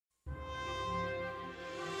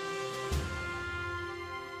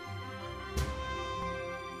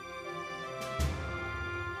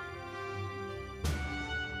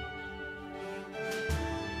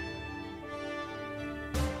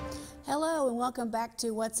Hello and welcome back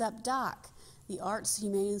to What's Up Doc, the Arts,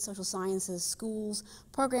 Humane, and Social Sciences Schools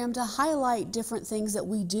program to highlight different things that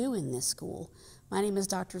we do in this school. My name is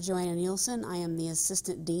Dr. Joanna Nielsen. I am the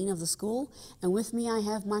Assistant Dean of the school, and with me I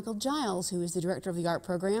have Michael Giles, who is the Director of the Art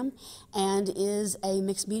Program and is a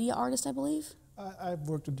mixed media artist, I believe. I've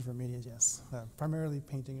worked with different media, yes. Primarily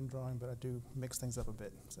painting and drawing, but I do mix things up a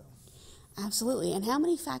bit. So. Absolutely. And how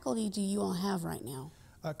many faculty do you all have right now?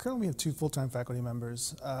 Currently we have 2 full-time faculty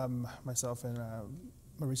members, myself and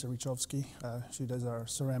Marisa Richovsky. She does our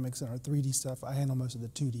ceramics and our 3D stuff. I handle most of the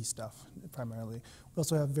 2D stuff primarily. We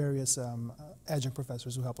also have various adjunct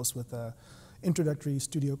professors who help us with introductory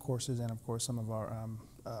studio courses and of course some of our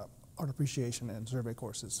art appreciation and survey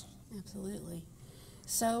courses. Absolutely.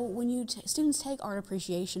 So when students take art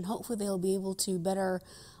appreciation, hopefully they'll be able to better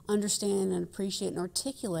understand and appreciate and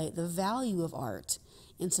articulate the value of art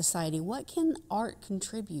in society. What can art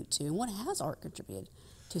contribute to, and what has art contributed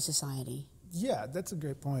to society? Yeah, that's a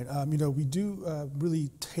great point. You know, we do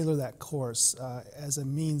really tailor that course as a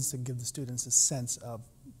means to give the students a sense of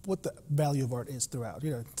what the value of art is throughout.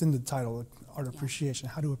 You know, it's in the title, Art Appreciation,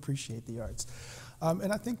 how to appreciate the arts.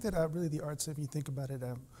 And I think that really the arts, if you think about it,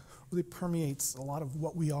 really permeates a lot of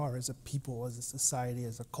what we are as a people, as a society,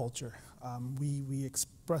 as a culture. We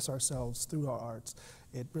express ourselves through our arts.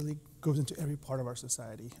 It really goes into every part of our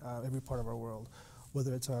society, every part of our world,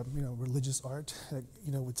 whether it's you know, religious art,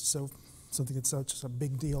 you know, it's something that's such a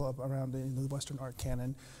big deal around in the Western art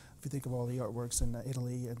canon. If you think of all the artworks in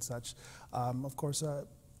Italy and such, of course,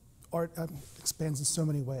 art expands in so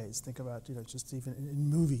many ways. Think about, you know, just even in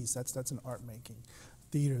movies, that's an art making.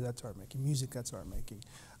 Theater, that's art making. Music, that's art making.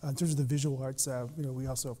 In terms of the visual arts, you know, we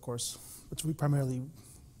also, of course, which we primarily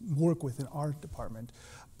work with in our department,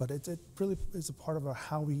 but it really is a part of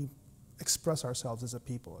how we express ourselves as a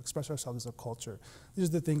people, express ourselves as a culture. These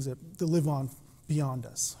are the things that live on beyond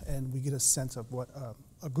us, and we get a sense of what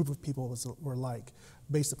a group of people were like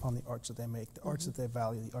based upon the arts that they make, the arts that they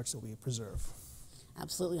value, the arts that we preserve.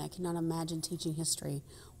 Absolutely. I cannot imagine teaching history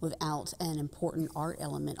without an important art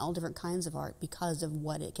element, all different kinds of art, because of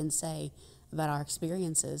what it can say about our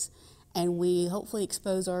experiences. And we hopefully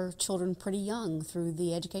expose our children pretty young through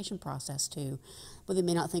the education process too. What they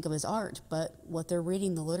may not think of as art, but what they're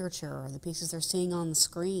reading, the literature, or the pieces they're seeing on the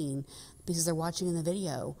screen, the pieces they're watching in the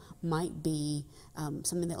video, might be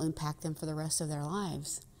something that will impact them for the rest of their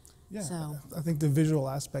lives. Yeah, so. I think the visual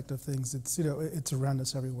aspect of things, it's, you know, it's around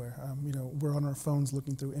us everywhere. You know, we're on our phones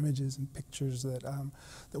looking through images and pictures that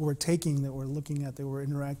that we're taking, that we're looking at, that we're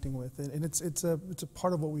interacting with, and it's a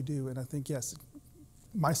part of what we do. And I think, yes,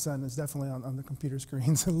 my son is definitely on the computer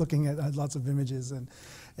screens and looking at lots of images and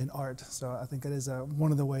art. So I think that is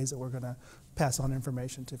one of the ways that we're going to pass on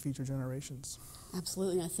information to future generations.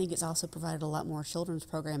 Absolutely, and I think it's also provided a lot more children's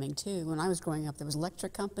programming too. When I was growing up, there was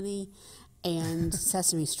Electric Company and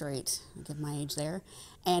Sesame Street, I give my age there,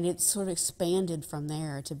 and it's sort of expanded from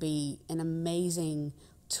there to be an amazing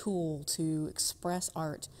tool to express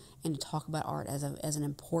art and to talk about art as an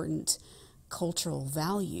important cultural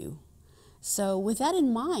value. So with that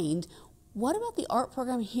in mind, what about the art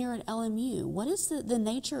program here at LMU? What is the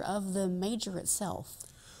nature of the major itself?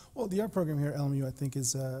 Well, the art program here at LMU, I think,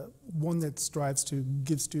 is one that strives to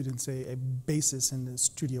give students a basis in the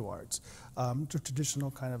studio arts, the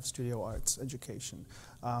traditional kind of studio arts education.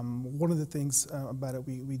 One of the things about it,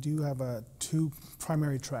 we do have 2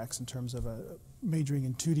 primary tracks in terms of majoring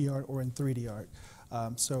in 2D art or in 3D art.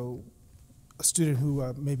 So a student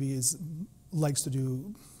who maybe likes to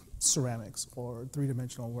do ceramics or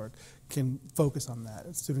 3-dimensional work can focus on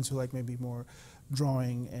that. Students who like maybe more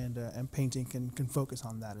drawing and painting can focus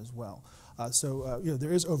on that as well. So you know,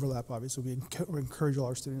 there is overlap, obviously. We encourage all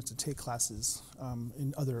our students to take classes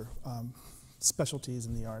in other specialties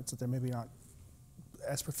in the arts that they're maybe not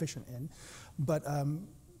as proficient in, but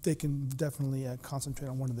they can definitely concentrate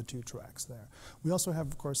on one of the 2 tracks there. We also have,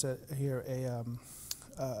 of course, here a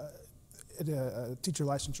teacher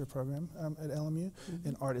licensure program at LMU,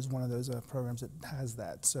 and art is one of those programs that has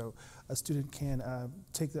that. So a student can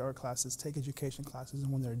take the art classes, take education classes,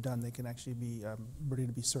 and when they're done, they can actually be ready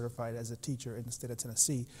to be certified as a teacher in the state of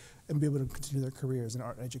Tennessee and be able to continue their career as an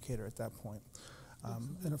art educator at that point.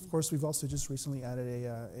 And of course, we've also just recently added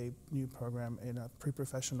a new program in a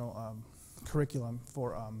pre-professional curriculum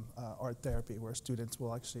for art therapy, where students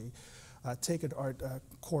will actually take an art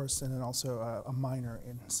course and then also a minor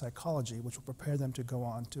in psychology, which will prepare them to go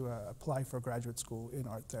on to apply for graduate school in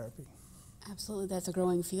art therapy. Absolutely, that's a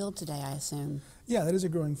growing field today, I assume. Yeah, that is a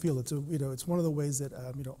growing field. It's it's one of the ways that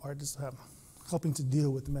you know, art is helping to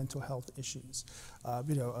deal with mental health issues.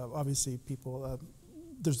 You know, obviously people,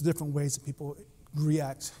 there's different ways that people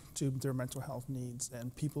react to their mental health needs,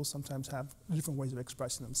 and people sometimes have different ways of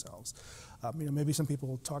expressing themselves. Maybe some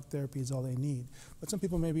people talk therapy is all they need, but some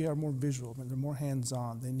people maybe are more visual and they're more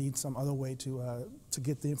hands-on. They need some other way to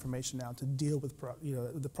get the information out, to deal with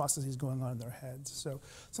the processes going on in their heads. So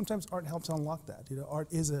sometimes art helps unlock that. Art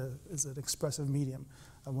is an expressive medium.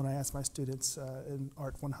 When I ask my students in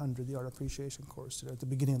Art 100, the Art Appreciation course, at the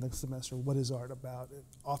beginning of the semester, what is art about?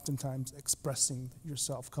 Oftentimes expressing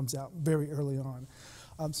yourself comes out very early on.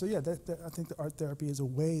 So yeah, I think the art therapy is a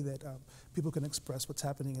way that people can express what's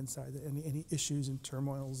happening inside, any issues and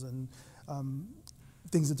turmoils and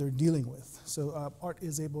things that they're dealing with. So art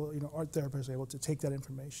therapists are able to take that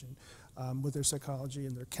information with their psychology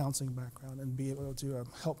and their counseling background and be able to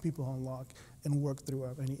help people unlock and work through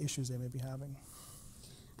any issues they may be having.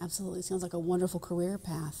 Absolutely. Sounds like a wonderful career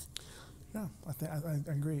path. Yeah,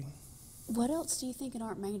 I agree. What else do you think an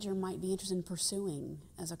art major might be interested in pursuing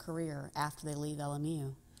as a career after they leave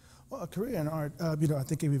LMU? Well, a career in art, I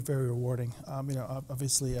think it'd be very rewarding.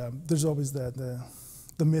 Obviously, there's always the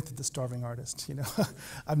myth of the starving artist.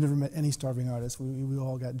 I've never met any starving artist. We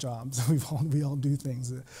all got jobs. we all do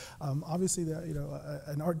things. Obviously,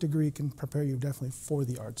 an art degree can prepare you definitely for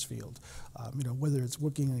the arts field. Whether it's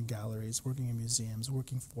working in galleries, working in museums,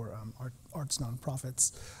 working for arts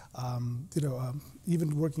nonprofits,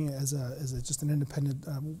 even working as just an independent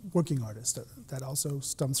working artist. That also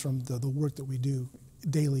stems from the work that we do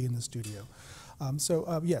daily in the studio.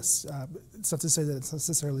 Yes, it's not to say that it's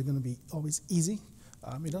necessarily going to be always easy.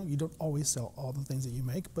 You don't always sell all the things that you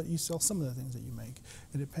make, but you sell some of the things that you make.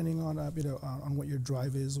 And depending on on what your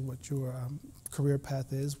drive is, what your career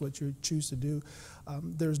path is, what you choose to do,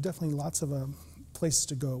 there's definitely lots of places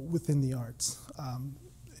to go within the arts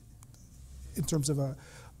in terms of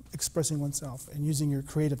expressing oneself and using your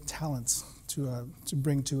creative talents to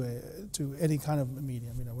bring to any kind of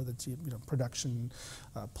medium. Whether it's production,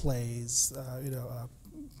 plays,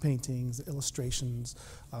 paintings, illustrations.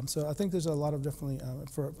 So I think there's a lot of definitely,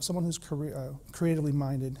 for someone who's creatively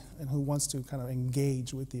minded and who wants to kind of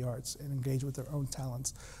engage with the arts and engage with their own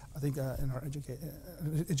talents, I think in our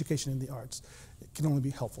education in the arts, it can only be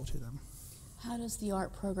helpful to them. How does the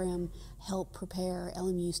art program help prepare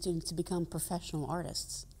LMU students to become professional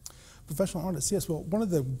artists? Professional artists, yes. Well, one of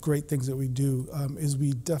the great things that we do is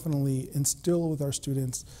we definitely instill with our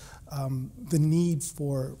students the need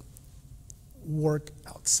for work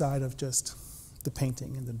outside of just the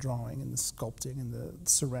painting and the drawing and the sculpting and the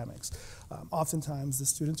ceramics. Oftentimes the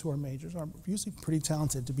students who are majors are usually pretty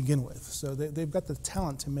talented to begin with, so they've got the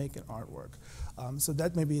talent to make an artwork. So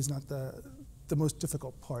that maybe is not the most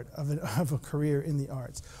difficult part of a career in the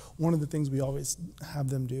arts. One of the things we always have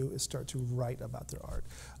them do is start to write about their art.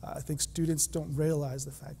 I think students don't realize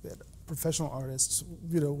the fact that professional artists,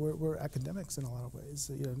 we're academics in a lot of ways.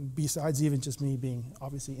 Besides even just me being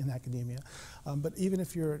obviously in academia, but even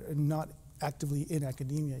if you're not actively in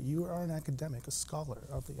academia, you are an academic, a scholar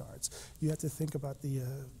of the arts. You have to think about the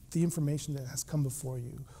information that has come before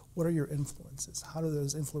you. What are your influences? How do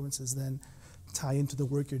those influences then tie into the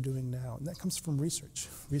work you're doing now? And that comes from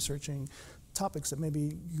researching topics that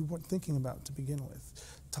maybe you weren't thinking about to begin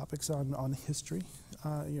with. Topics on history,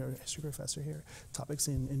 you're a history professor here, topics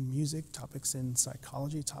in music, topics in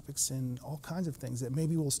psychology, topics in all kinds of things that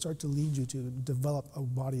maybe will start to lead you to develop a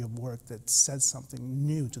body of work that says something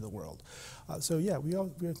new to the world. So yeah,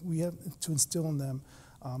 we have to instill in them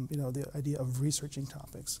the idea of researching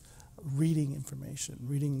topics, reading information,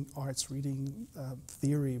 reading arts, reading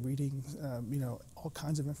theory, reading all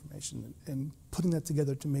kinds of information, and putting that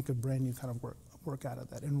together to make a brand new kind of work out of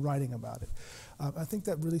that, and writing about it. I think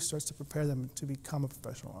that really starts to prepare them to become a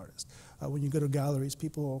professional artist. When you go to galleries,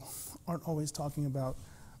 people aren't always talking about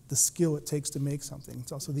the skill it takes to make something.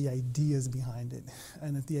 It's also the ideas behind it,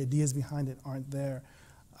 and if the ideas behind it aren't there,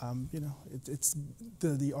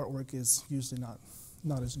 the artwork is usually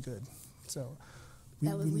not as good. So.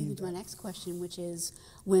 That would lead me to my next question, which is,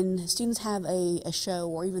 when students have a show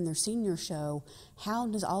or even their senior show, how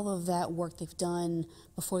does all of that work they've done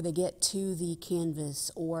before they get to the canvas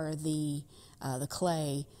or the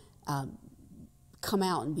clay come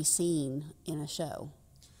out and be seen in a show?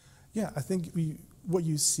 Yeah, I think what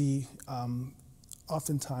you see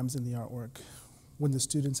oftentimes in the artwork, when the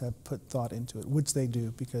students have put thought into it, which they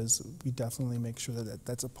do, because we definitely make sure that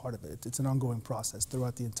that's a part of it. It's an ongoing process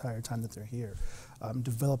throughout the entire time that they're here,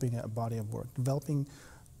 developing a body of work, developing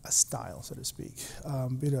a style, so to speak,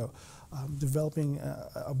 developing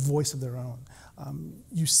a voice of their own.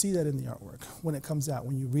 You see that in the artwork when it comes out,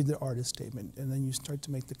 when you read the artist statement, and then you start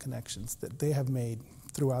to make the connections that they have made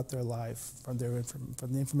throughout their life from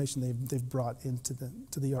the information they've brought into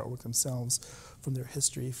the artwork themselves, from their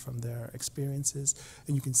history, from their experiences,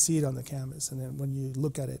 and you can see it on the canvas. And then when you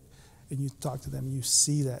look at it and you talk to them, you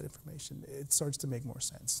see that information. It starts to make more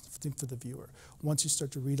sense for the viewer. Once you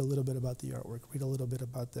start to read a little bit about the artwork, read a little bit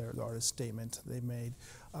about the artist statement they made,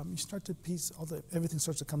 you start to piece everything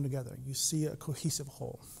starts to come together. You see a cohesive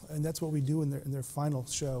whole, and that's what we do in their final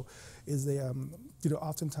show. Is they,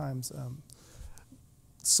 oftentimes.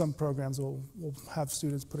 Some programs will have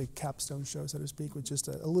students put a capstone show, so to speak, with just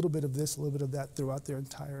a little bit of this, a little bit of that throughout their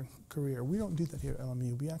entire career. We don't do that here at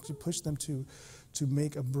LMU. We actually push them to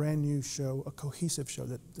make a brand new show, a cohesive show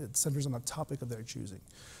that centers on a topic of their choosing,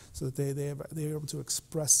 so that they're able to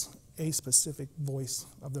express a specific voice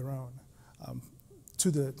of their own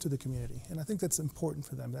to the community. And I think that's important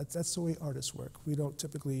for them. That's the way artists work. We don't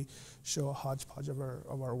typically show a hodgepodge of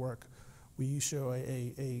our work. We show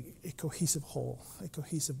a cohesive whole, a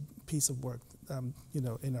cohesive piece of work,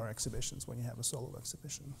 in our exhibitions when you have a solo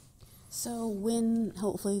exhibition. So when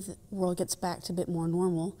hopefully the world gets back to a bit more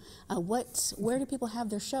normal, where do people have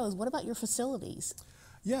their shows? What about your facilities?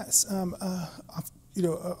 Yes,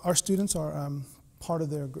 our students are part of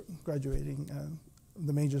their graduating.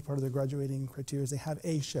 The major part of their graduating criteria is they have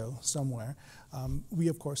a show somewhere. We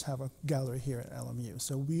of course have a gallery here at LMU,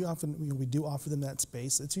 so we do offer them that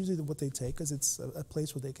space. It's usually what they take, because it's a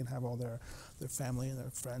place where they can have all their family and their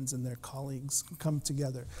friends and their colleagues come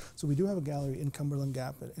together. So we do have a gallery in Cumberland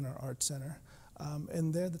Gap in our art center,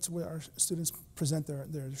 and that's where our students present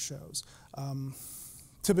their shows.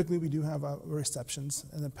 Typically, we do have receptions.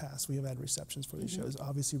 In the past, we have had receptions for these shows.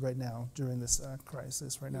 Obviously, right now, during this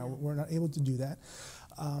crisis, we're not able to do that.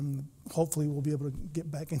 Hopefully, we'll be able to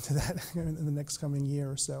get back into that in the next coming year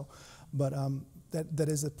or so. But that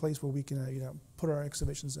is a place where we can put our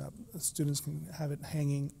exhibitions up. Students can have it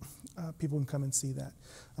hanging. People can come and see that.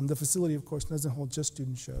 The facility, of course, doesn't hold just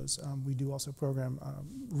student shows. We do also program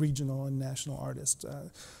regional and national artists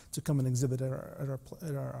to come and exhibit at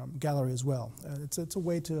our gallery as well. It's a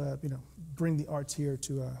way to bring the arts here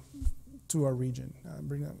to our region,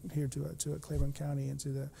 bring it here to Claiborne County and to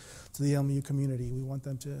the LMU community. We want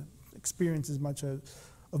them to experience as much of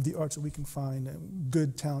the arts that we can find,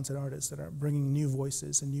 good, talented artists that are bringing new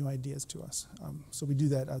voices and new ideas to us. So we do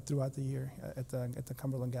that throughout the year at the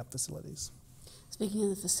Cumberland Gap facilities. Speaking of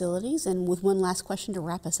the facilities, and with one last question to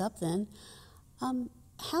wrap us up then,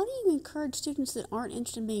 how do you encourage students that aren't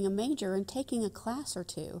interested in being a major and taking a class or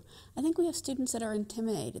two? I think we have students that are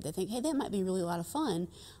intimidated. They think, hey, that might be really a lot of fun,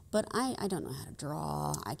 but I don't know how to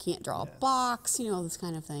draw. I can't draw a box, this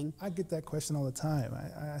kind of thing. I get that question all the time.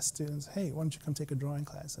 I ask students, hey, why don't you come take a drawing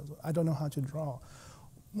class? I don't know how to draw.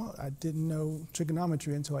 Well, I didn't know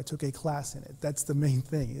trigonometry until I took a class in it. That's the main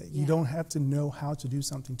thing. You don't have to know how to do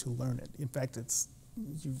something to learn it. In fact,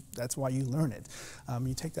 that's why you learn it.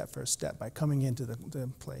 You take that first step by coming into the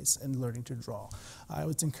place and learning to draw. I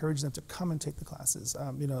would encourage them to come and take the classes.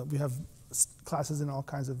 We have classes in all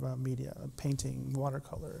kinds of media: painting,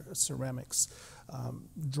 watercolor, ceramics,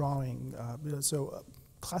 drawing.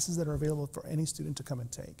 Classes that are available for any student to come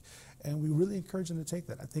and take, and we really encourage them to take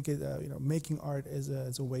that. I think making art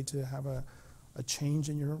is a way to have a change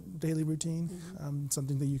in your daily routine,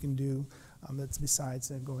 something that you can do that's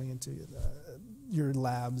besides going into your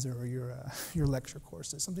labs or your lecture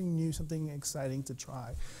courses, something new, something exciting to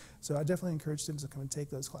try. So I definitely encourage students to come and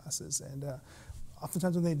take those classes, and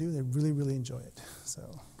oftentimes when they do, they really, really enjoy it. So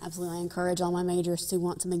absolutely, I encourage all my majors to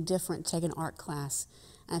want something different, take an art class.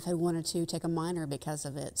 I've had one or two take a minor because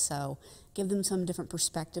of it, so give them some different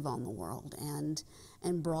perspective on the world and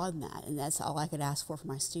broaden that, and that's all I could ask for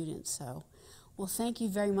my students. So, well, thank you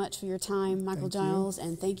very much for your time, Michael Giles,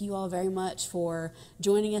 and thank you all very much for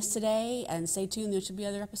joining us today, and stay tuned, there should be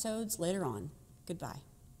other episodes later on. Goodbye.